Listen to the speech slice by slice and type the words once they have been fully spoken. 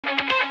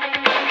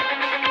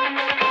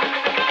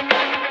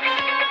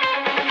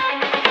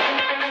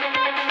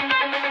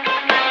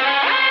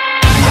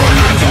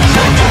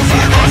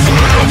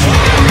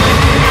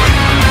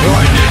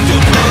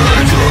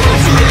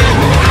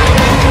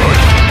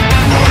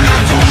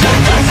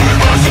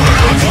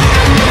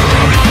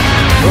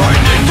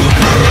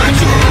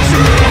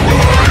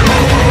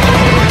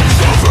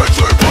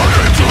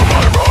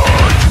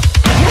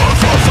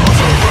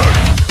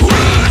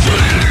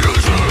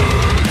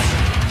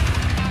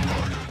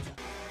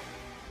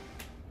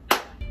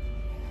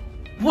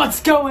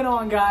What's going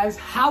on, guys?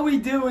 How we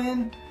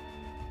doing?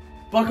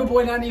 Buckle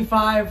Boy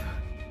 95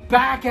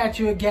 back at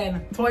you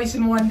again, twice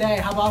in one day.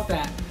 How about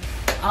that?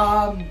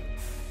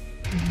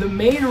 The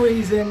main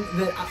reason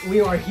that we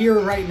are here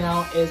right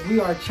now is we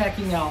are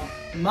checking out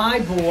my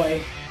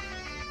boy,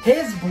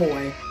 his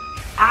boy,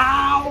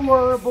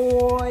 our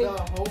boy,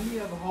 the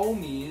homie of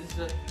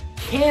homies.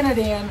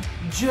 Canadan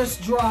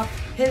just dropped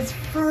his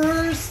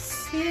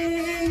first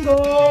single.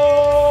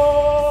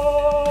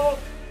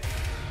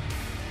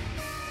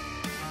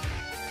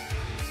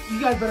 You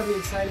guys better be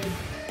excited.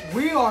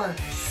 We are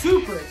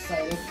super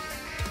excited.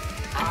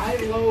 I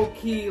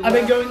low-key I've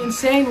been going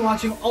insane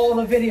watching all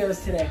the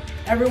videos today.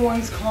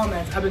 Everyone's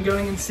comments. I've been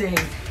going insane.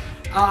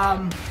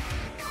 I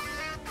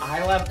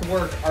left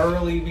work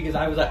early because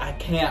I was like, I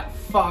can't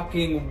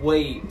fucking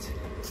wait.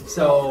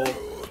 So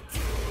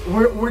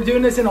we're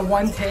doing this in a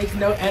one take,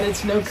 no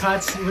edits, no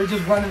cuts. We're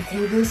just running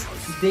through this.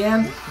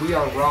 Dan, we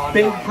are raw.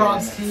 Big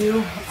props to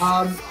you.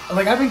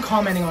 Like I've been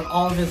commenting on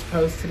all of his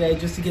posts today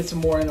just to get some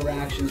more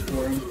interactions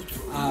for him.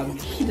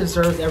 He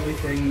deserves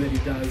everything that he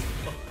does.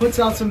 Puts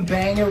out some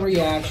banger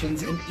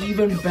reactions and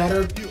even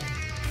better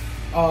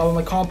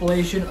the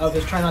compilation of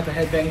his Try Not to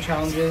Headbang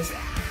challenges.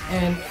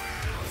 And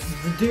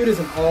the dude is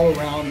an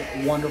all-around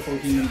wonderful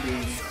human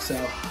being. So,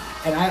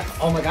 and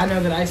I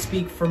know that I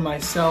speak for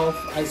myself.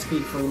 I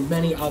speak for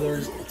many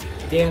others.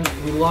 Dan,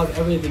 we love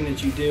everything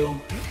that you do.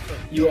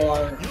 You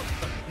are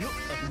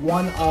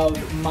one of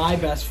my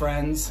best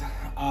friends.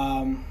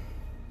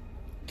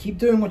 Keep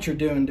doing what you're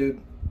doing, dude.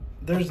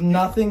 There's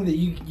nothing that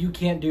you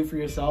can't do for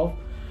yourself.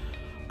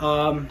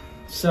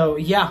 So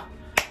yeah,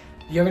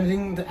 you have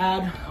anything to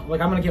add? Like,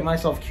 I'm gonna get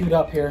myself queued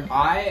up here.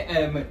 I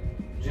am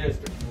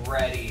just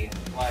ready,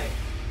 like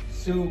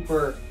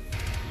super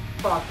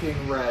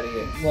fucking ready,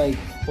 like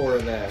for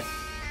this.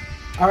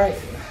 All right,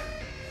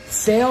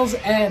 Sales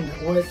End,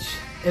 which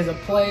is a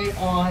play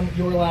on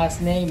your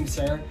last name,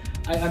 sir.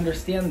 I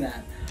understand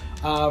that.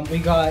 We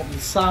got The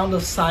Sound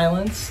of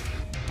Silence,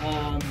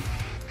 a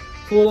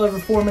little over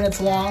 4 minutes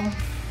long.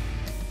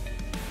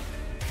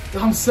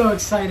 I'm so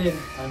excited.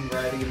 I'm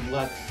ready.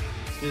 Let's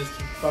just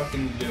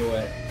fucking do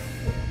it.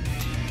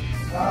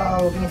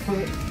 Oh, we're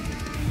gonna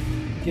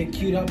get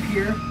queued up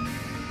here.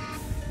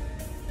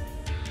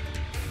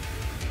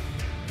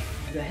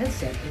 The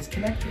headset is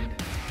connected.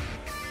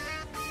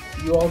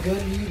 You all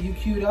good? You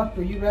queued up?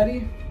 Are you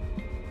ready?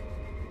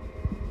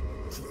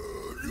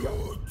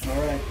 All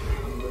right.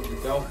 I'm good to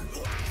go.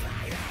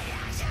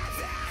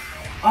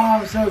 Oh,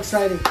 I'm so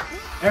excited.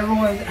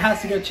 Everyone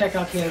has to go check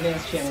out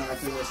Canadan's channel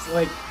after this.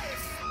 Like,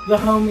 the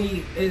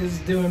homie is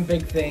doing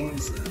big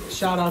things.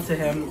 Shout out to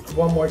him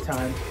one more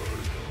time.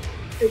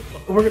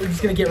 We're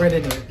just gonna get right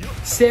into it.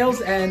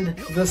 Sales End,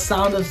 The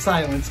Sound of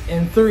Silence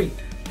in 3,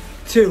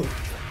 2,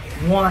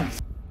 1.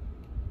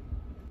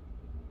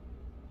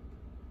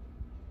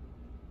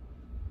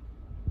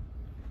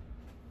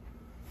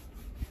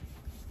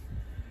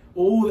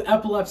 Oh, the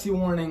epilepsy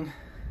warning.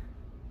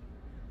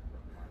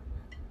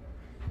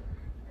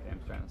 Okay,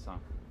 I'm starting the song.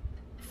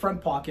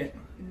 Front pocket.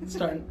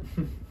 Starting.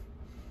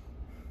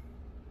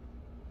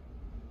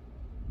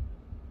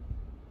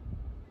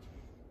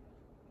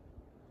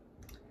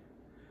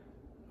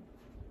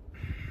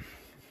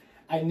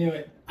 I knew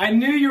it. I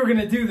knew you were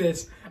gonna do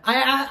this.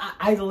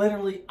 I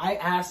literally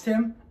asked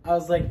him. I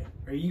was like,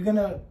 "Are you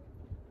gonna,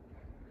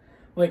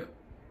 like,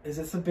 is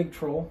this a big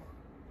troll?"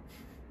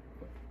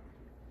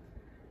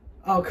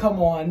 Oh,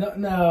 come on!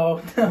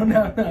 No.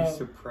 Be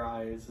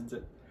surprised.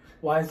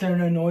 Why is there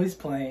no noise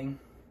playing?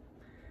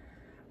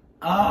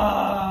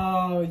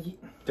 Oh.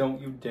 Don't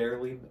you dare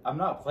leave. I'm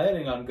not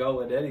planning on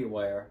going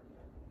anywhere.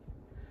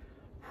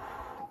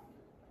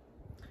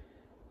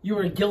 You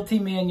were a guilty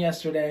man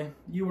yesterday.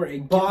 You were a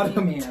guilty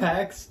Bottom man.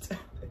 text.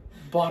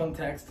 Bottom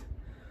text.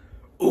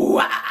 Ooh,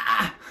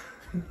 ah!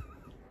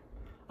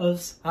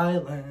 Of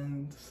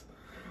silence.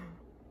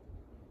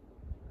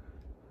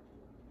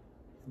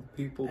 The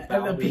people bowed.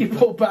 And the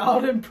people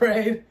bowed and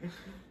prayed.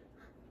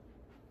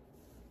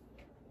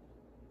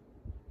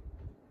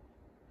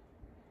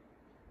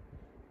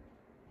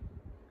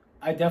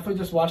 I definitely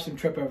just watched him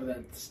trip over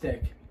that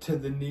stick. To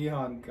the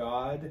neon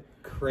god,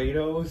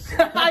 Kratos.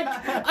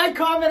 I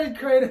commented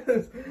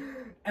Kratos,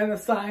 and the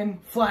sign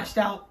flashed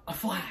out a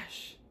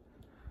flash.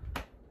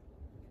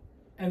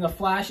 And the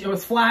flash, it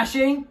was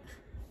flashing.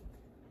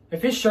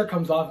 If his shirt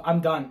comes off, I'm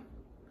done.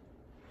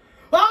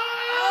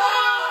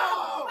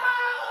 Oh!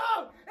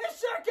 Oh! His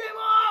shirt came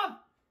off!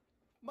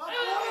 My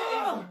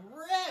boy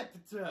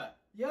is ripped.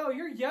 Yo,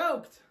 you're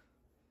yoked.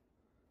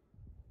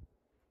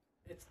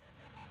 It's...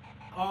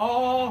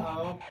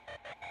 Oh!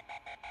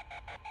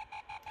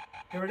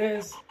 Here it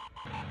is.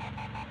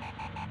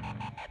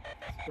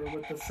 We're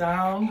with the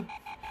sound.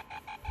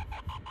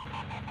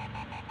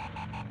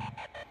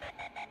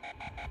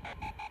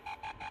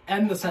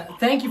 End the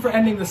thank you for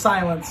ending the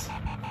silence.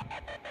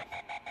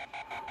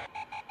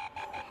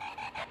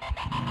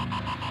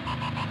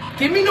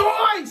 Give me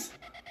noise!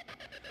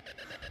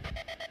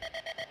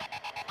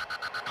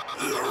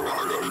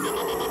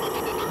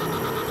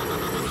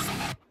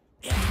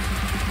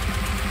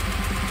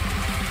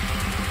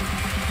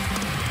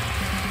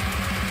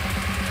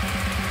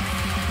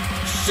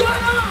 Shut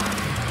up!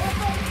 What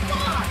the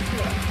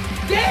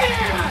fuck?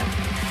 Dan!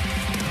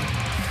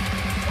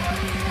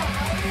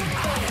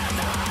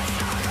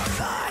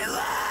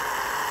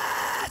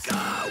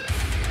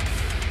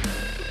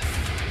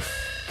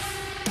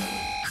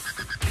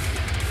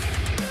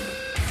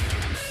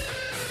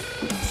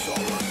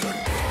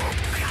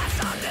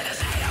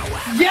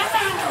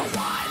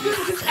 Yes!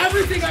 This is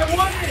everything I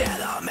wanted!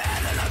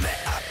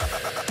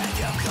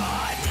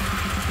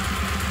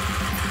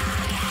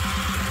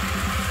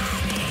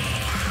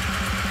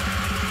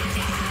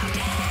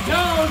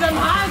 No, them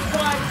highs,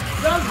 bud!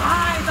 Those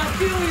highs, I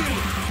feel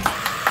you!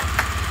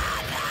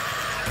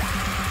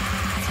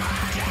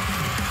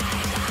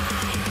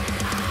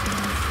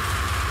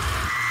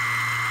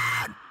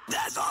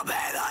 This will be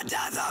the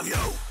death of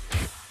you!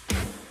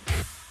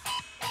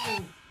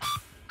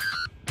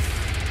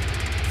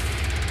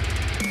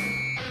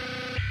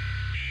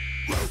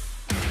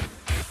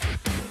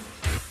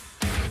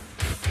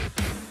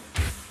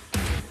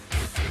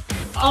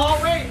 Oh,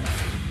 wait!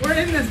 We're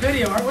in this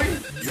video, aren't we?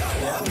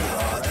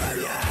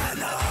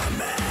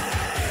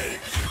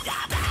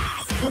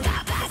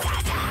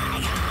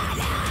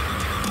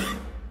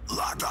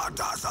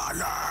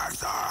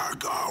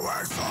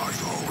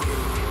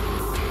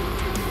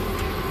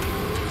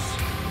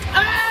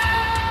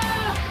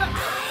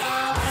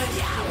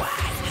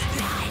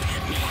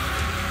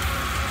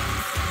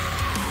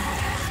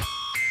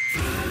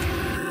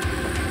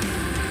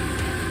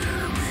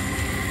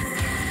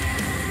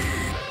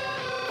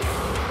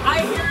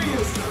 I hear you!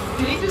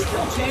 Did he just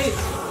kill Chase?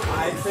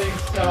 I think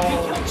so. He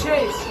killed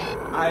Chase!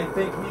 I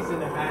think he's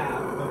in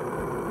half.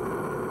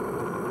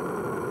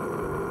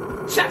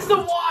 Checks the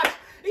watch!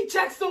 He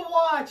checks the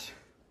watch!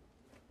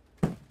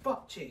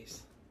 Fuck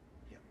Chase.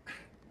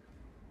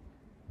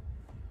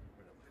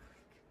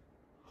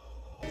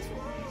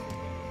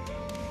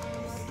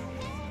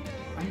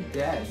 I'm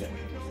dead.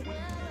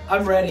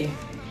 I'm ready.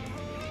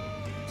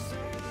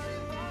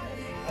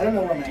 I don't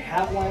know where my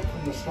hat went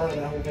from the start of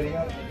that whole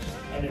video. It just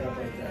ended up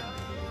right there.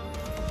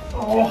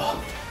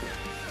 Oh!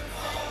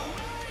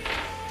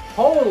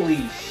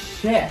 Holy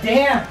shit.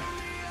 Damn!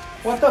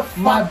 What the fuck?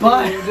 My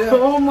butt! Dude?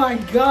 Oh my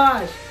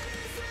gosh!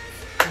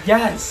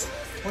 Yes!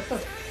 What the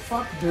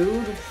fuck,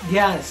 dude?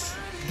 Yes!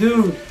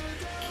 Dude!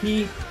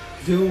 Keep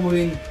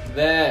doing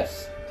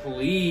this,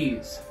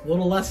 please. A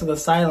little less of the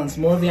silence,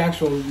 more of the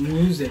actual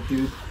music,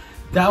 dude.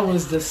 That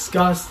was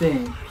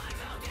disgusting.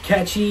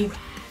 Catchy.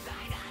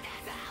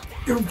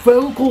 Your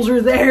vocals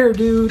are there,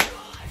 dude.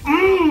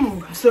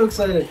 I'm so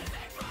excited.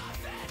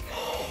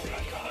 Oh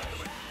my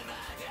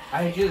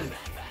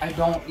gosh. I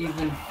don't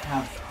even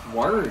have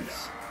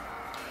words.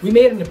 We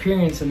made an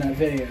appearance in that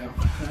video.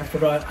 I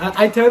forgot.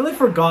 I totally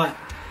forgot.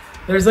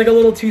 There's like a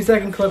little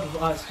 2-second clip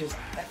of us just,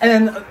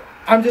 and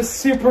I'm just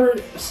super,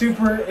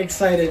 super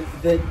excited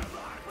that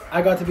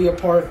I got to be a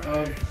part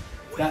of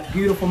that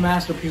beautiful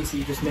masterpiece that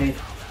you just made.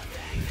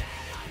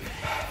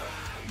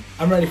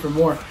 I'm ready for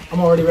more. I'm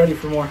already ready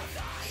for more.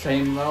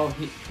 Same though.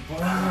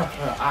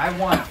 I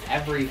want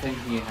everything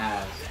he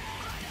has.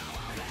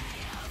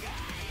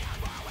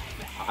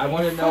 I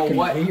want to know Fucking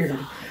what. Weird.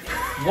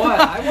 What?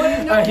 I want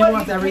to know. He what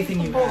wants he's everything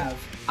you capable- have.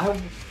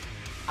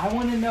 I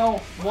want to know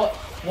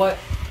what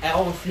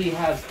else he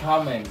has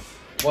coming.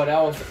 What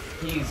else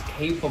he's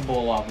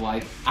capable of.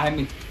 Like,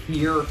 I'm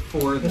here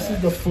for this. This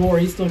is the floor.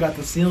 He's still got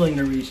the ceiling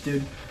to reach,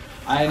 dude.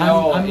 I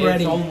know. I'm it's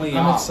ready. Only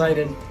I'm up.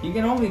 excited. You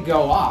can only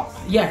go up.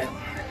 Yeah.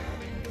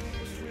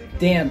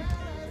 Dan,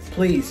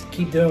 please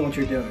keep doing what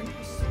you're doing.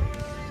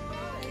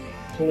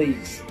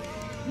 Please.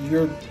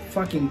 You're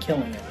fucking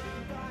killing it.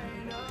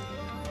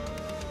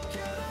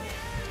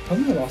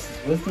 He lost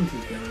his wisdom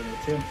tooth the other day,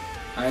 too.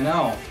 I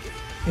know.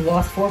 He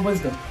lost 4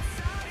 wisdom.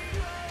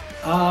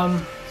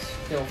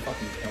 Still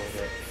fucking killed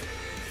it.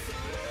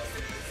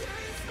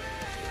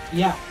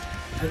 Yeah.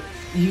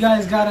 You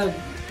guys gotta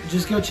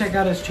just go check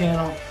out his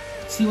channel.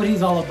 See what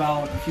he's all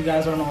about, if you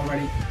guys aren't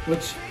already.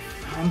 Which,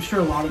 I'm sure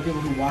a lot of people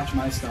who watch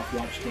my stuff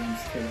watch games,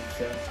 too.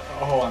 So,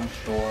 Oh, I'm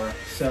sure.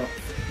 so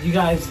you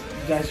guys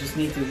just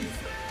need to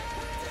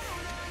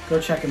go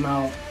check him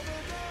out.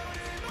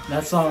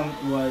 That song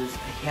was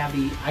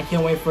heavy. I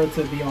can't wait for it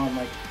to be on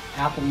like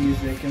Apple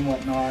Music and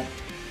whatnot,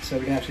 so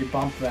we can actually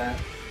bump that.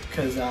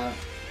 Because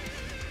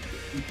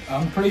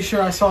I'm pretty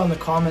sure I saw in the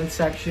comment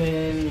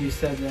section you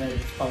said that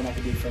it's probably not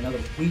gonna be for another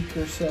week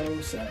or so.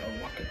 So I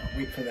cannot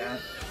wait for that.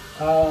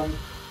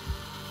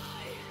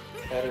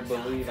 Better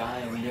believe I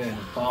am gonna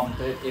bump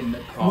it in the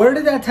car. Where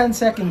did that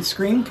 10-second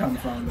scream come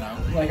from, though?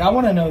 Like, I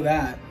want to know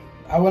that.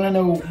 I want to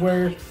know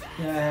where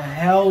the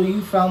hell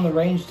you found the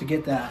range to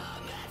get that.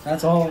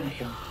 That's all.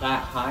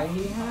 That high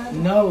he had?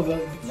 No,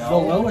 the No.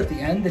 low at the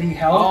end that he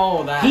held.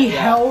 Oh, that. He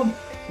yeah. held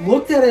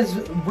looked at his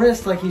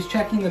wrist like he's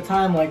checking the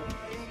time like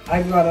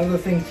I've got other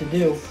things to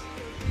do.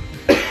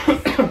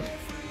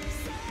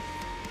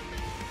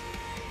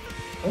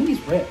 And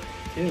he's ripped,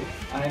 too.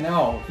 I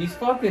know. He's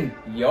fucking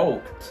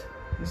yoked.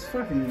 He's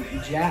fucking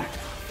jacked.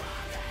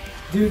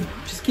 Dude,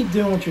 just keep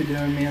doing what you're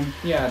doing, man.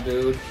 Yeah,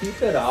 dude.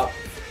 Keep it up.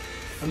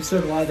 I'm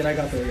so glad that I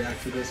got to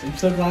react to this. I'm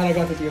so glad I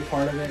got to be a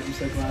part of it. I'm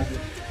so glad that...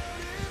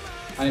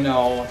 I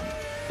know.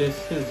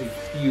 This is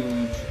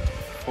huge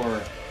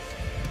for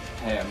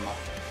him.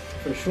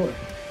 For sure.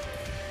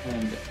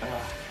 And,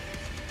 can't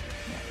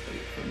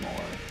wait for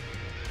more.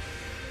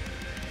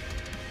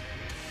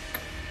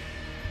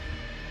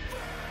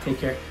 Take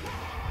care.